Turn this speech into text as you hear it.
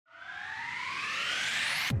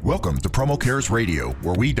Welcome to Promo Cares Radio,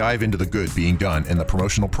 where we dive into the good being done in the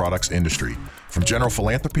promotional products industry. From general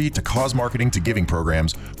philanthropy to cause marketing to giving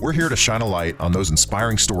programs, we're here to shine a light on those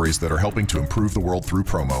inspiring stories that are helping to improve the world through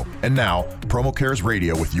promo. And now, Promo Cares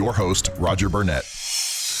Radio with your host, Roger Burnett.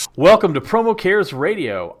 Welcome to Promo Cares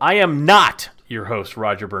Radio. I am not your host,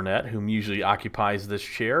 Roger Burnett, whom usually occupies this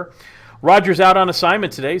chair. Roger's out on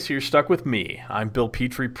assignment today, so you're stuck with me. I'm Bill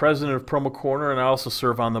Petrie, president of Promo Corner, and I also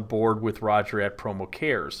serve on the board with Roger at Promo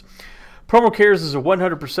Cares. Promo Cares is a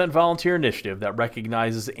 100% volunteer initiative that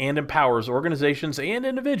recognizes and empowers organizations and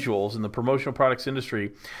individuals in the promotional products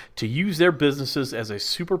industry to use their businesses as a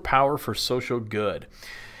superpower for social good.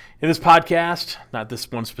 In this podcast, not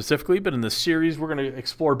this one specifically, but in this series, we're going to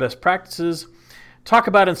explore best practices, talk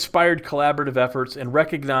about inspired collaborative efforts, and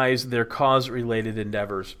recognize their cause-related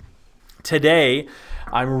endeavors. Today,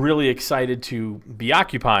 I'm really excited to be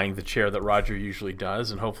occupying the chair that Roger usually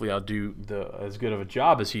does, and hopefully I'll do as good of a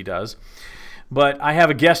job as he does. But I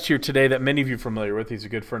have a guest here today that many of you are familiar with. He's a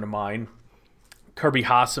good friend of mine, Kirby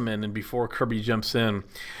Hasseman. And before Kirby jumps in,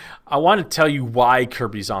 I want to tell you why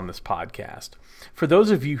Kirby's on this podcast. For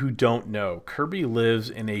those of you who don't know, Kirby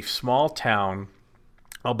lives in a small town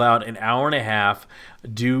about an hour and a half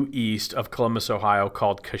due east of Columbus, Ohio,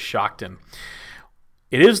 called Coshocton.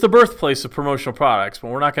 It is the birthplace of promotional products, but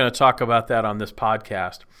we're not going to talk about that on this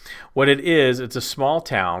podcast. What it is, it's a small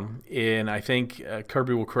town, and I think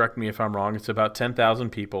Kirby will correct me if I'm wrong. It's about 10,000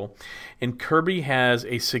 people, and Kirby has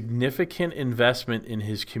a significant investment in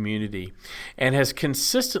his community and has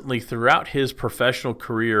consistently throughout his professional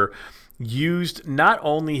career used not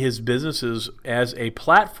only his businesses as a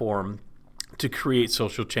platform to create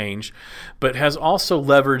social change, but has also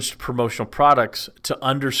leveraged promotional products to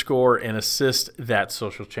underscore and assist that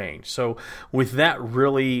social change. So with that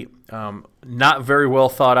really not very well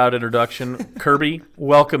thought out introduction, Kirby,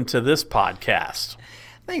 welcome to this podcast.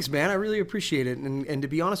 Thanks, man. I really appreciate it. And to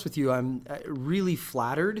be honest with you, I'm really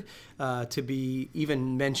flattered to be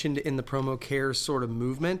even mentioned in the Promo Cares sort of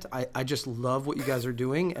movement. I just love what you guys are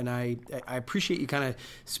doing, and I appreciate you kind of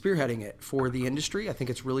spearheading it for the industry. I think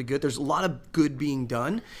it's really good. There's a lot of good being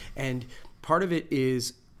done, and part of it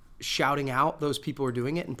is shouting out those people who are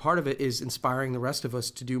doing it, and part of it is inspiring the rest of us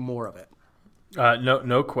to do more of it.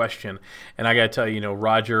 No question. And I got to tell you,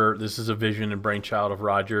 Roger, this is a vision and brainchild of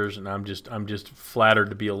Roger's, and I'm just flattered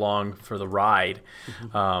to be along for the ride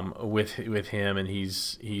with him, and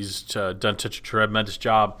he's done such a tremendous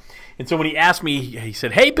job. And so when he asked me, he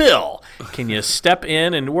said, "Hey, Bill, can you step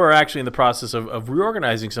in?" And we're actually in the process of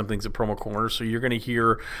reorganizing some things at Promo Corner, so you're going to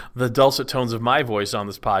hear the dulcet tones of my voice on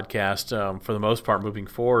this podcast for the most part moving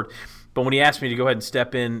forward. But when he asked me to go ahead and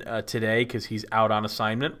step in today because he's out on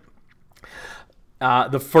assignment,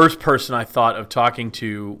 the first person I thought of talking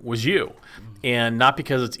to was you, and not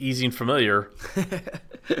because it's easy and familiar.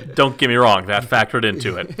 Don't get me wrong, that factored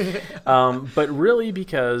into it. But really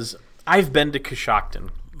because I've been to Coshocton,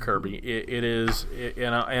 Kirby. It is,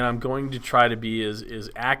 and I'm going to try to be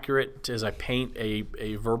as accurate as I paint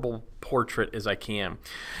a verbal portrait as I can.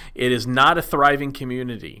 It is not a thriving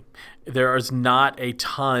community. There is not a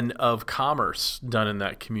ton of commerce done in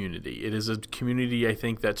that community. It is a community, I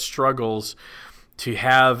think, that struggles to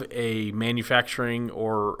have a manufacturing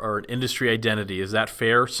or an industry identity. Is that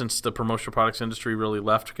fair, since the promotional products industry really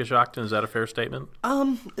left Coshocton? Is that a fair statement?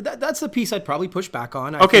 That's the piece I'd probably push back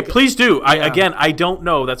on. Okay, please do. Yeah. I don't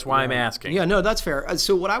know. That's why I'm asking. Yeah, no, that's fair.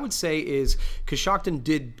 So what I would say is Coshocton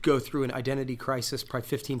did go through an identity crisis probably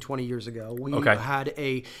 15, 20 years ago. We had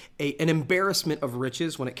an embarrassment of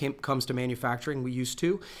riches when it comes to manufacturing. We used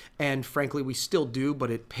to, and frankly, we still do,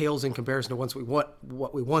 but it pales in comparison to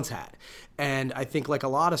what we once had. And I think, like a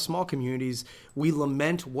lot of small communities, we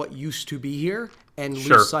lament what used to be here and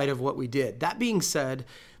lose sight of what we did. That being said,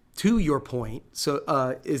 to your point,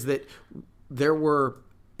 is that there were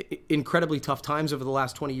incredibly tough times over the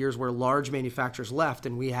last 20 years where large manufacturers left,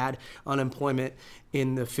 and we had unemployment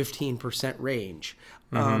in the 15% range.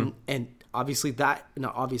 And obviously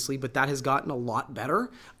but that has gotten a lot better,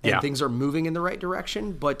 and things are moving in the right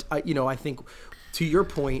direction. But I think, to your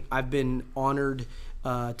point, I've been honored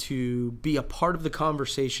to be a part of the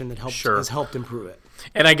conversation that has helped improve it.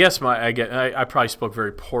 And I guess I probably spoke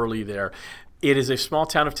very poorly there. It is a small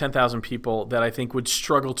town of 10,000 people that I think would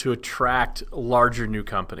struggle to attract larger new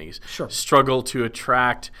companies, struggle to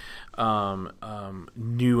attract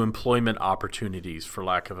new employment opportunities, for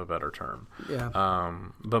lack of a better term.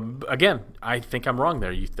 But again, I think I'm wrong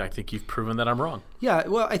there. I think you've proven that I'm wrong. Yeah,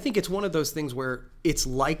 well, I think it's one of those things where it's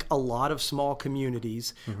like a lot of small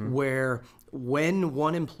communities where when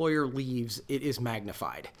one employer leaves, it is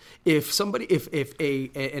magnified. If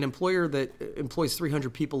an employer that employs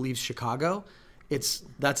 300 people leaves Chicago,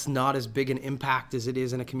 that's not as big an impact as it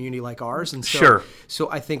is in a community like ours. And so, sure.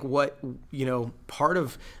 So I think what, part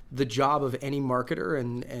of the job of any marketer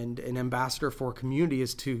and an ambassador for a community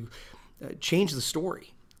is to change the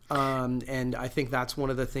story. And I think that's one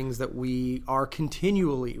of the things that we are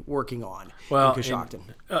continually working on in Coshocton.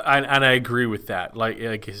 And I agree with that. Like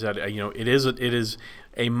I said, it is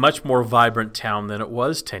a much more vibrant town than it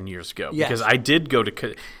was 10 years ago. Yes. Because I did go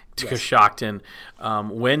to Coshocton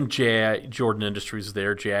when Jordan Industries was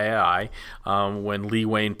there, JII, when Lee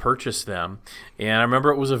Wayne purchased them. And I remember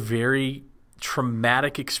it was a very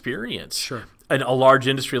traumatic experience. Sure. And a large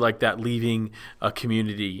industry like that leaving a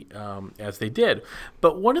community as they did.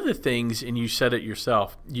 But one of the things, and you said it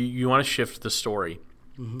yourself, you want to shift the story.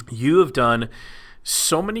 Mm-hmm. You have done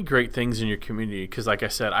so many great things in your community because, like I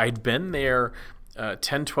said, I'd been there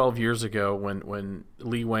 10, 12 years ago when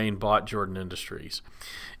Lee Wayne bought Jordan Industries.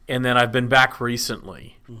 And then I've been back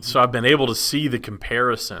recently. Mm-hmm. So I've been able to see the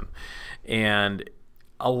comparison. And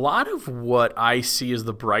a lot of what I see as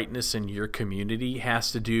the brightness in your community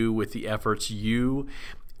has to do with the efforts you,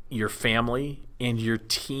 your family, and your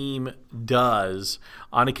team does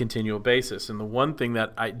on a continual basis. And the one thing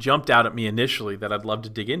that jumped out at me initially that I'd love to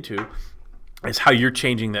dig into is how you're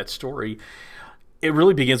changing that story. It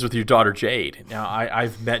really begins with your daughter, Jade. Now,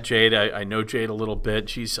 I've met Jade. I know Jade a little bit.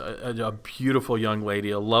 She's a beautiful young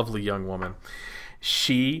lady, a lovely young woman.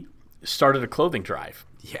 She started a clothing drive.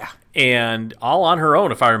 Yeah. And all on her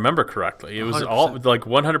own, if I remember correctly. It was 100%. all like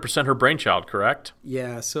 100% her brainchild, correct?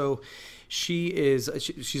 Yeah. So she's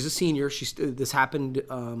a senior. This happened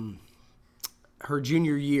her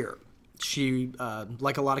junior year. She,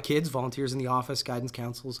 like a lot of kids, volunteers in the office, guidance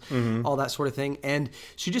councils, mm-hmm. all that sort of thing. And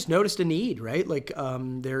she just noticed a need, right? Like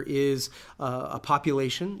there is a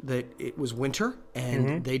population that it was winter and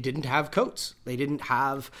mm-hmm. they didn't have coats. They didn't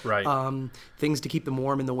have things to keep them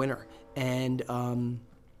warm in the winter. And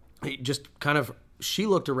it just kind of, she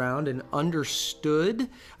looked around and understood,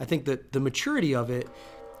 I think that the maturity of it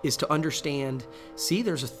is to understand, see,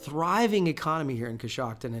 there's a thriving economy here in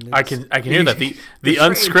Coshocton. And I can hear that. The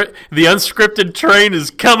unscripted train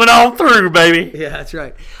is coming on through, baby. Yeah, that's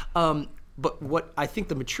right. But what I think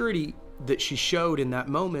the maturity that she showed in that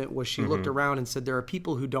moment was she mm-hmm. looked around and said, there are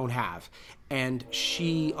people who don't have. And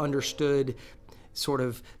she understood sort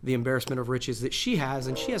of the embarrassment of riches that she has,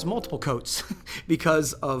 and she has multiple coats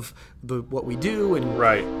because of what we do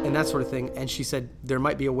and that sort of thing. And she said, there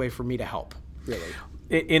might be a way for me to help, really.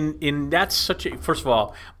 In that's such a, first of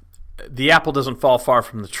all, the apple doesn't fall far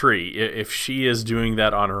from the tree if she is doing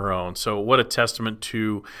that on her own. So what a testament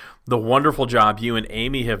to the wonderful job you and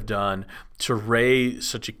Amy have done to raise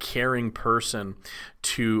such a caring person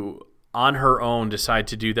to, on her own, decide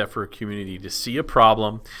to do that for a community, to see a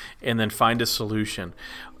problem and then find a solution.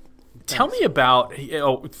 Tell me about.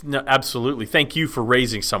 Oh, no, absolutely. Thank you for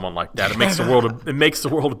raising someone like that. It makes the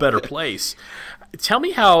world a better place. Tell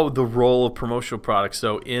me how the role of promotional products,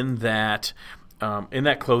 though, in that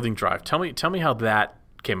clothing drive. Tell me how that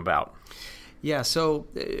came about. Yeah. So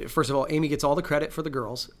first of all, Amy gets all the credit for the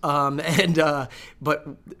girls. But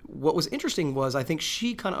what was interesting was I think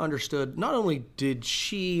she kind of understood. Not only did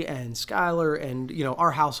she and Skylar and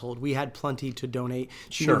our household, we had plenty to donate.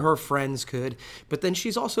 She knew her friends could, but then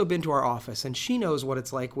she's also been to our office and she knows what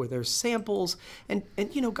it's like where there's samples and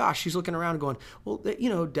gosh, she's looking around and going, well,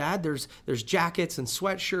 Dad, there's jackets and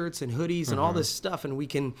sweatshirts and hoodies and all this stuff, and we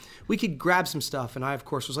could grab some stuff. And I of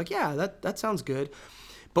course was like, yeah, that sounds good.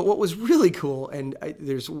 But what was really cool, and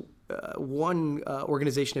there's one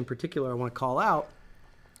organization in particular I want to call out.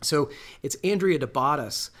 So it's Andrea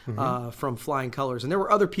DeBatis mm-hmm. From Flying Colors. And there were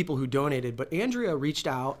other people who donated, but Andrea reached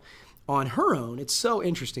out on her own. It's so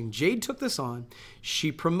interesting. Jade took this on.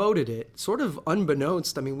 She promoted it, sort of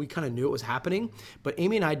unbeknownst. I mean, we kind of knew it was happening, but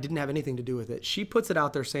Amy and I didn't have anything to do with it. She puts it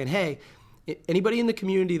out there saying, hey, anybody in the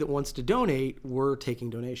community that wants to donate, we're taking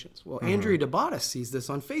donations. Well, mm-hmm. Andrea DeBatis sees this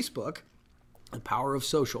on Facebook. The power of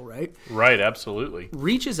social, right? Right, absolutely.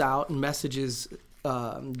 Reaches out and messages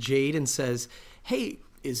Jade and says, hey,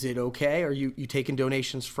 is it okay? Are you taking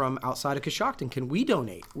donations from outside of Coshocton? Can we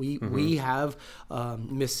donate? We have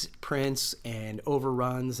misprints and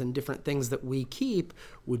overruns and different things that we keep.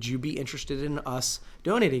 Would you be interested in us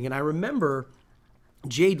donating? And I remember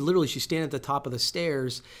Jade, literally, she's standing at the top of the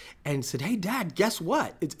stairs and said, hey, Dad, guess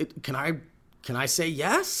what? Can I say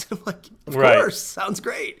yes? I'm like, of course, sounds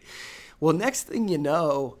great. Well, next thing you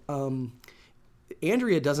know,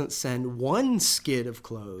 Andrea doesn't send one skid of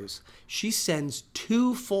clothes. She sends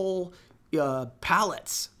 2 full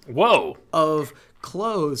pallets. Whoa. Of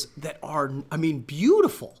clothes that are, I mean,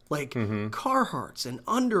 beautiful, like Carhartts and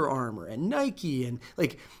Under Armour and Nike and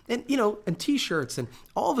and T-shirts, and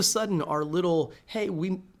all of a sudden our little, hey,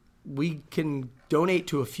 we can donate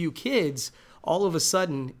to a few kids, all of a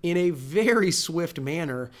sudden in a very swift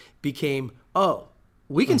manner became, oh,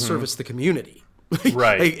 we can service the community.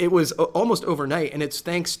 Right. Like, it was almost overnight, and it's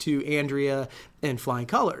thanks to Andrea and Flying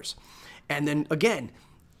Colors. And then again,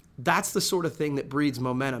 that's the sort of thing that breeds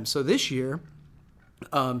momentum. So this year,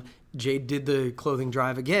 Jade did the clothing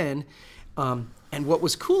drive again. And what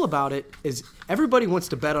was cool about it is everybody wants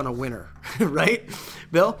to bet on a winner, right,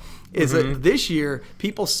 Bill? Is that this year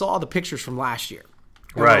people saw the pictures from last year.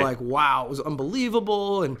 And right. They're like, wow, it was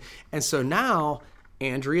unbelievable. And so now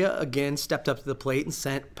Andrea again stepped up to the plate and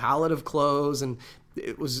sent a pallet of clothes, and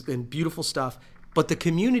it was beautiful stuff. But the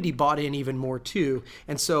community bought in even more too.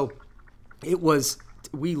 And so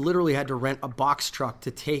we literally had to rent a box truck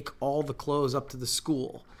to take all the clothes up to the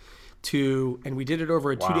school and we did it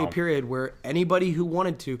over a 2-day period where anybody who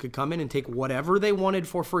wanted to could come in and take whatever they wanted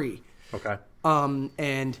for free. Okay.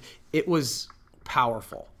 And it was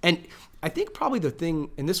powerful. And I think probably the thing,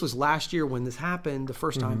 and this was last year when this happened the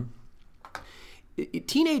first time,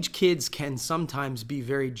 teenage kids can sometimes be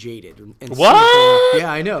very jaded. And what?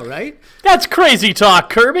 Yeah, I know, right? That's crazy talk,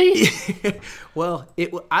 Kirby. Well,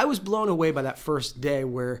 I was blown away by that first day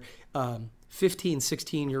where 15,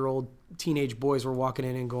 16-year-old teenage boys were walking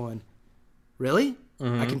in and going, really?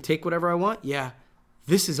 I can take whatever I want? Yeah.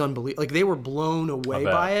 This is unbelievable. Like, they were blown away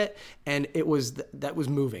by it, and that was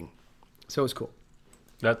moving. So it was cool.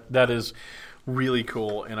 That is really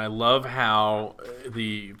cool, and I love how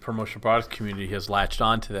the promotional products community has latched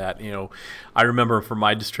on to that. I remember from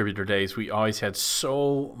my distributor days, we always had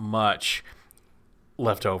so much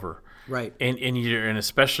left over, right? And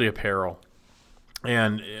especially apparel.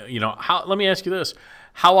 And let me ask you this: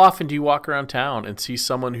 how often do you walk around town and see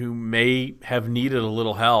someone who may have needed a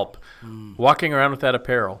little help walking around with that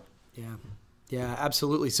apparel? Yeah,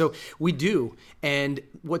 absolutely. So we do. And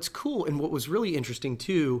what's cool and what was really interesting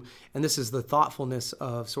too, and this is the thoughtfulness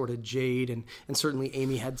of sort of Jade, and certainly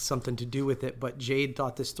Amy had something to do with it, but Jade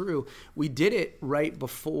thought this through. We did it right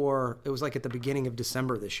before, it was like at the beginning of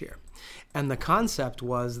December this year. And the concept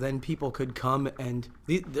was then people could come and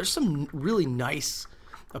there's some really nice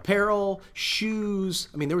apparel, shoes.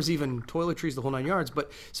 I mean, there was even toiletries, the whole 9 yards,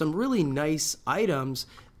 but some really nice items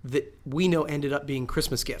that we know ended up being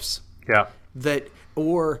Christmas gifts. Yeah. That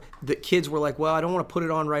kids were like, well, I don't want to put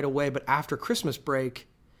it on right away, but after Christmas break,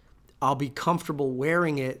 I'll be comfortable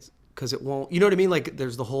wearing it because it won't, you know what I mean? Like,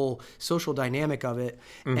 there's the whole social dynamic of it.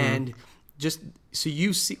 And just so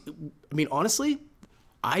you see, I mean, honestly,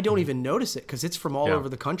 I don't even notice it because it's from all over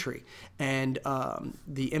the country. And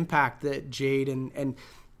the impact that Jade and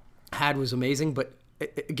had was amazing. But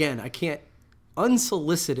again, I can't,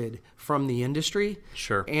 unsolicited from the industry.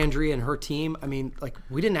 Sure. Andrea and her team, I mean, like,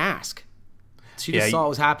 we didn't ask. She just saw what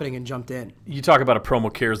was happening and jumped in. You talk about a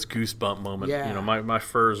Promo Cares goosebump moment. Yeah. My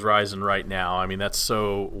fur is rising right now. I mean, that's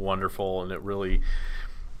so wonderful, and it really,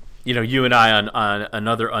 you and I on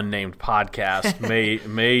another unnamed podcast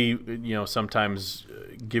may sometimes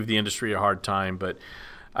give the industry a hard time, but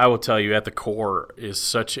I will tell you, at the core is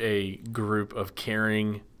such a group of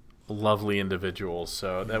caring, lovely individuals.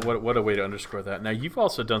 So what a way to underscore that. Now, you've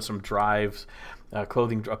also done some drives,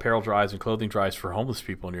 apparel drives and clothing drives for homeless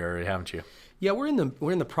people in your area, haven't you? Yeah, we're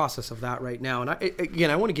in the process of that right now. And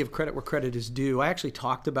I want to give credit where credit is due. I actually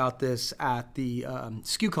talked about this at the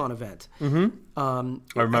SKUCon event. I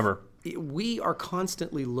remember. We are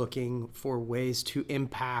constantly looking for ways to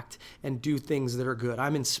impact and do things that are good.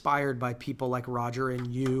 I'm inspired by people like Roger and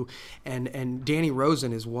you, and Danny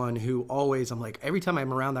Rosen is one who always, I'm like, every time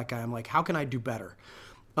I'm around that guy, I'm like, how can I do better?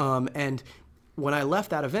 And when I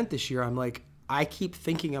left that event this year, I'm like, I keep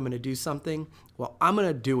thinking I'm going to do something. Well, I'm going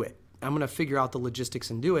to do it. I'm going to figure out the logistics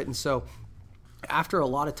and do it. And so after a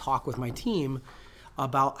lot of talk with my team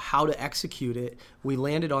about how to execute it, we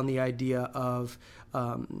landed on the idea of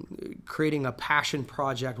creating a passion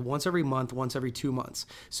project once every month, once every 2 months.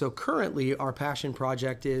 So currently our passion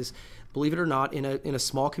project is, believe it or not, in a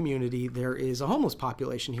small community, there is a homeless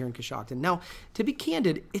population here in Coshocton. Now, to be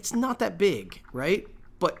candid, it's not that big, right?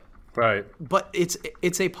 But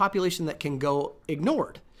it's a population that can go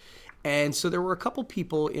ignored. And so there were a couple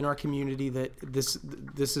people in our community that this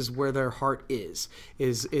is where their heart is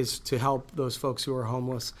to help those folks who are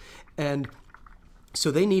homeless. And So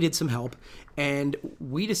they needed some help, and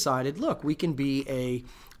we decided, look, we can be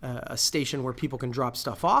a station where people can drop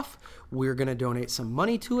stuff off. We're going to donate some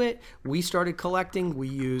money to it. We started collecting. We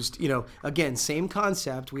used, again, same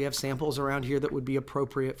concept. We have samples around here that would be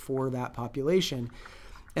appropriate for that population.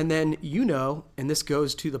 And then, and this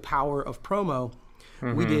goes to the power of promo.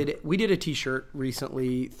 Mm-hmm. We did a T-shirt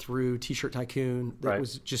recently through T-Shirt Tycoon that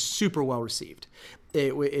was just super well received.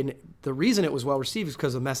 And the reason it was well received is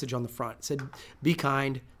because of the message on the front. It said, "Be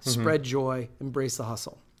kind, spread joy, embrace the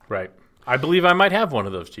hustle." Right. I believe I might have one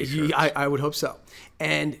of those T-shirts. I would hope so.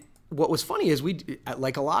 And what was funny is we,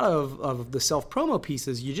 like a lot of the self-promo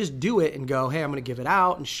pieces, you just do it and go, hey, I'm going to give it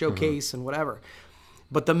out and showcase and whatever.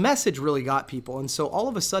 But the message really got people. And so all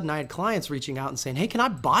of a sudden I had clients reaching out and saying, hey, can I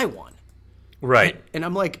buy one? Right. And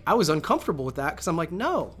I'm like, I was uncomfortable with that because I'm like,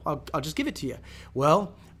 no, I'll just give it to you.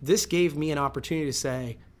 Well, this gave me an opportunity to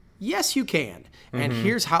say, yes, you can. And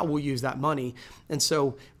here's how we'll use that money. And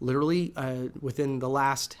so literally within the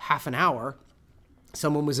last half an hour,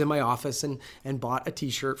 someone was in my office and bought a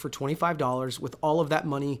T-shirt for $25 with all of that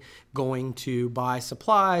money going to buy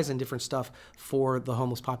supplies and different stuff for the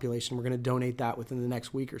homeless population. We're going to donate that within the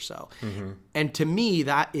next week or so. And to me,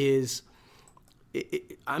 that is...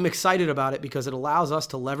 I'm excited about it because it allows us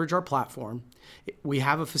to leverage our platform. We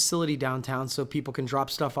have a facility downtown so people can drop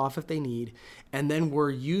stuff off if they need. And then we're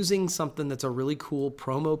using something that's a really cool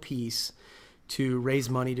promo piece to raise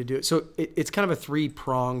money to do it. So it's kind of a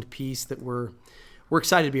three-pronged piece that we're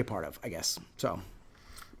excited to be a part of, I guess. So,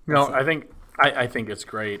 I think it's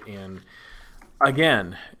great. And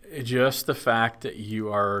again, just the fact that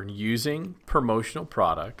you are using promotional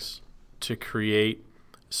products to create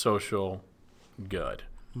social good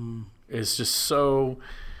is just so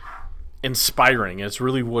inspiring. It's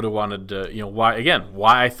really what I wanted to,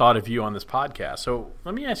 why I thought of you on this podcast. So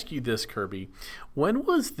let me ask you this, Kirby. When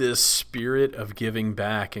was this spirit of giving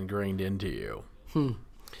back ingrained into you?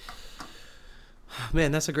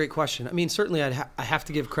 Man, that's a great question. I mean, certainly I have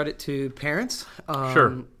to give credit to parents.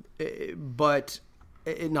 Sure.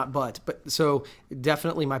 So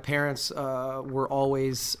definitely my parents were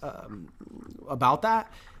always about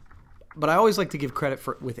that. But I always like to give credit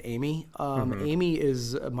with Amy. Amy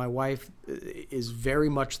is my wife, is very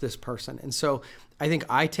much this person. And so I think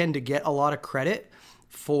I tend to get a lot of credit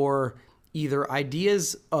for either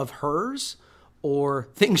ideas of hers or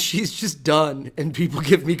things she's just done and people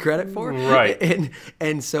give me credit for. Right.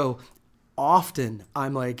 And so often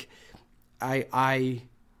I'm like, I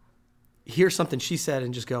hear something she said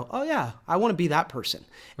and just go, oh yeah, I want to be that person.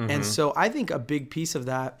 And so I think a big piece of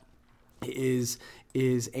that is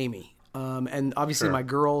Amy. And obviously my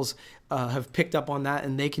girls have picked up on that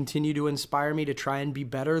and they continue to inspire me to try and be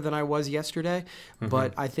better than I was yesterday.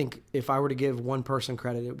 But I think if I were to give one person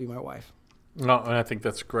credit, it would be my wife. No, and I think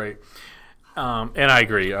that's great. And I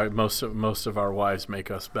agree. Most of our wives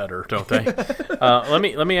make us better, don't they?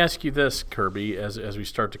 Let me ask you this, Kirby, as we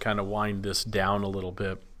start to kind of wind this down a little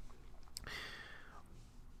bit.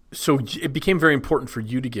 So it became very important for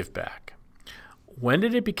you to give back. When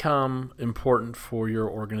did it become important for your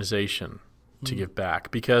organization to give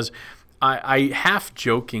back? Because I half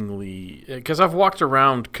jokingly, because I've walked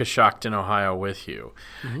around Coshocton, Ohio with you,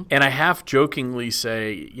 and I half jokingly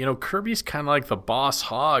say, Kirby's kind of like the boss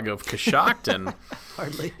hog of Coshocton.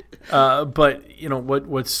 Hardly. But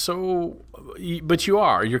what's so, but you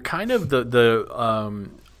are. You're kind of the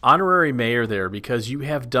honorary mayor there because you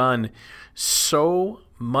have done so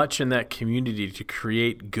much in that community to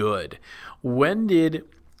create good. When did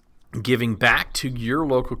giving back to your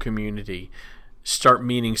local community start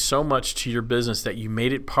meaning so much to your business that you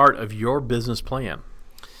made it part of your business plan?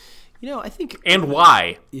 I think... And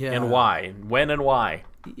why? Yeah. And why? When and why?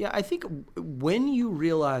 Yeah, I think when you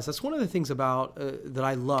realize... That's one of the things about that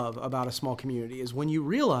I love about a small community is when you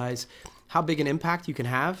realize how big an impact you can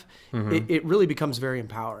have, it really becomes very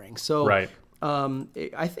empowering. So right.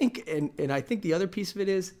 I think, and I think the other piece of it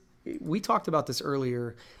is, we talked about this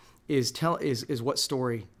earlier, is what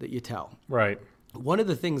story that you tell. Right. One of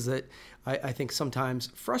the things that I think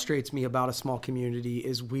sometimes frustrates me about a small community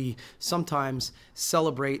is we sometimes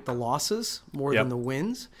celebrate the losses more than the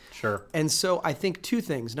wins. Sure. And so I think two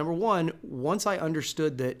things. Number one, once I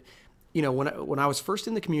understood that, when I was first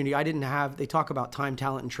in the community, I didn't have, they talk about time,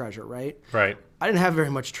 talent, and treasure, right? Right. I didn't have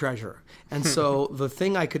very much treasure. And so the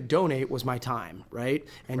thing I could donate was my time, right?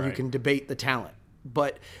 And you can debate the talent.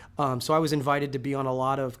 But so I was invited to be on a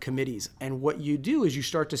lot of committees. And what you do is you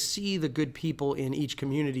start to see the good people in each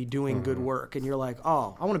community doing good work. And you're like,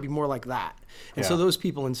 oh, I want to be more like that. And so those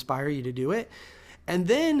people inspire you to do it. And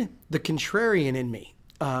then the contrarian in me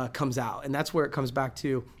comes out. And that's where it comes back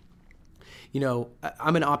to,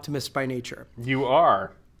 I'm an optimist by nature. You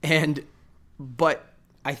are. But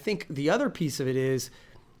I think the other piece of it is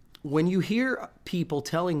when you hear people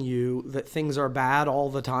telling you that things are bad all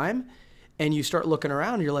the time and you start looking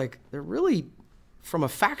around, you're like, they're really, from a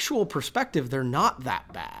factual perspective, they're not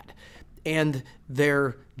that bad. And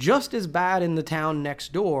they're just as bad in the town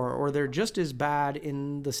next door, or they're just as bad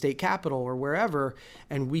in the state capital or wherever,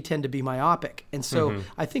 and we tend to be myopic. And so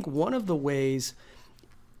I think one of the ways,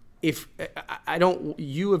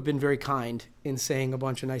 you have been very kind in saying a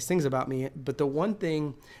bunch of nice things about me, but the one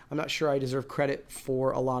thing I'm not sure I deserve credit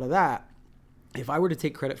for a lot of that. If I were to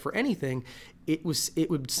take credit for anything, it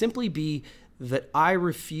would simply be that I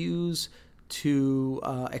refuse to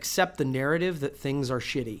accept the narrative that things are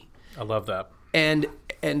shitty. I love that. And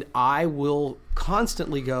I will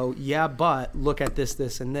constantly go, yeah, but look at this,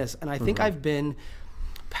 this, and this. And I think I've been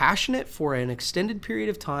passionate for an extended period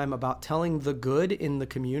of time about telling the good in the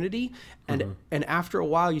community. And after a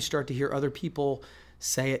while, you start to hear other people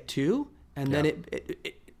say it too. And then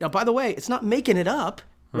now, by the way, it's not making it up,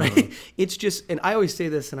 right? It's just, and I always say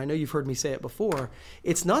this, and I know you've heard me say it before,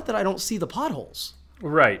 it's not that I don't see the potholes.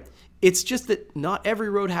 Right. It's just that not every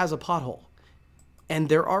road has a pothole. And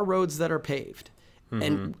there are roads that are paved.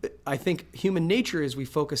 And I think human nature is we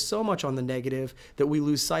focus so much on the negative that we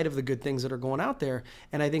lose sight of the good things that are going out there.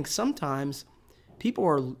 And I think sometimes people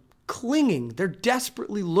are clinging. They're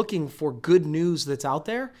desperately looking for good news that's out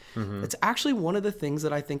there. It's actually one of the things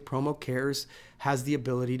that I think Promo Cares has the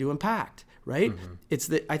ability to impact, right? It's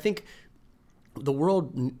that I think the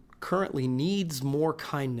world currently needs more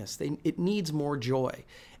kindness. It needs more joy.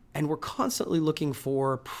 And we're constantly looking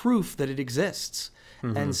for proof that it exists.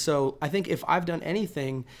 And so I think if I've done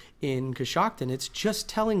anything in Coshocton, it's just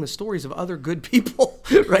telling the stories of other good people,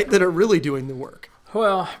 right, that are really doing the work.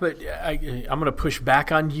 Well, but I'm going to push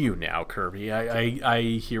back on you now, Kirby. I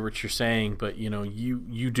hear what you're saying, but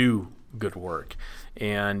you do good work,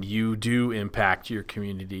 and you do impact your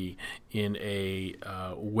community in a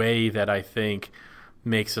way that I think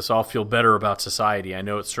makes us all feel better about society. I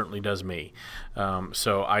know it certainly does me.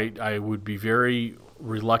 So I would be very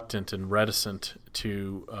reluctant and reticent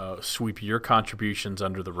to sweep your contributions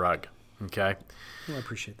under the rug. Okay? Well, I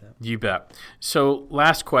appreciate that. You bet. So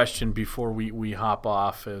last question before we hop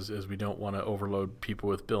off, as we don't want to overload people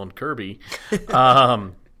with Bill and Kirby.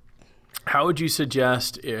 How would you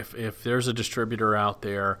suggest if there's a distributor out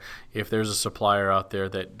there, if there's a supplier out there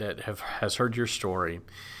that has heard your story,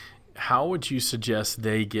 how would you suggest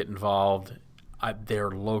they get involved at their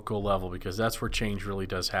local level? Because that's where change really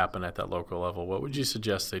does happen, at that local level. What would you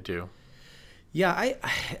suggest they do? Yeah,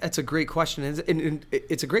 that's a great question. And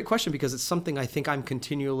it's a great question because it's something I think I'm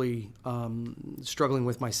continually struggling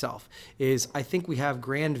with myself, is I think we have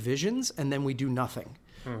grand visions and then we do nothing,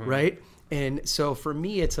 right? And so for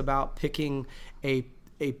me, it's about picking a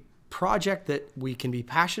project that we can be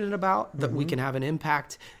passionate about, that we can have an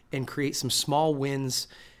impact and create some small wins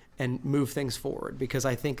and move things forward, because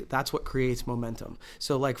I think that's what creates momentum.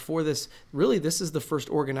 So like for this, really, this is the first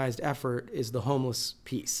organized effort, is the homeless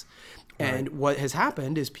piece. And what has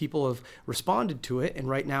happened is people have responded to it. And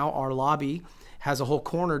right now our lobby has a whole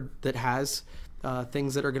corner that has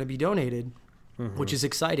things that are going to be donated, which is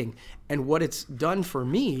exciting. And what it's done for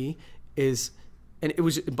me is, and it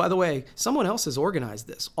was, by the way, someone else has organized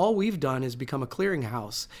this. All we've done is become a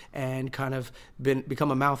clearinghouse and kind of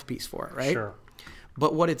become a mouthpiece for it, right? Sure.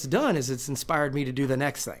 But what it's done is it's inspired me to do the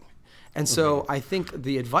next thing. And so I think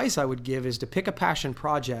the advice I would give is to pick a passion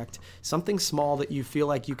project, something small that you feel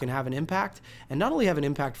like you can have an impact, and not only have an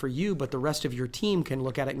impact for you, but the rest of your team can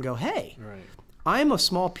look at it and go, hey, I'm a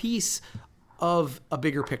small piece of a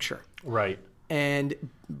bigger picture. Right. And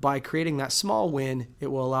by creating that small win, it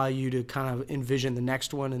will allow you to kind of envision the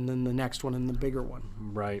next one and then the next one and the bigger one.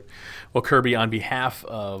 Right. Well, Kirby, on behalf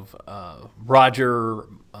of Roger,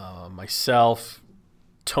 myself,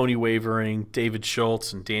 Tony Wavering, David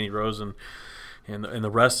Schultz, and Danny Rosen, and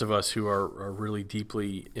the rest of us who are really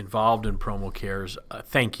deeply involved in Promo Cares,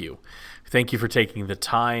 thank you. Thank you for taking the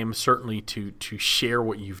time, certainly to share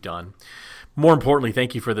what you've done. More importantly,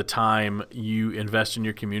 thank you for the time you invest in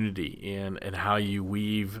your community and how you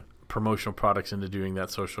weave promotional products into doing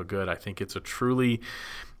that social good. I think it's a truly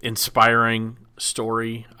inspiring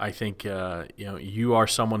story. I think you are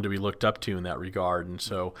someone to be looked up to in that regard. And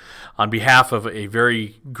so on behalf of a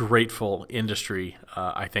very grateful industry,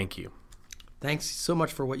 I thank you. Thanks so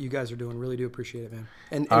much for what you guys are doing. Really do appreciate it, man.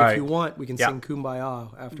 And if you want, we can sing Kumbaya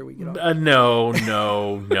after we get off. No.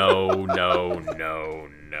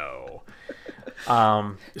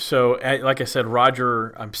 So like I said,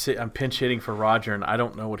 Roger, I'm pinch hitting for Roger, and I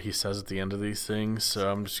don't know what he says at the end of these things.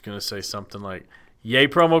 So I'm just going to say something like, Yay,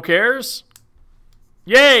 promo cares!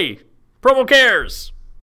 Yay, promo cares!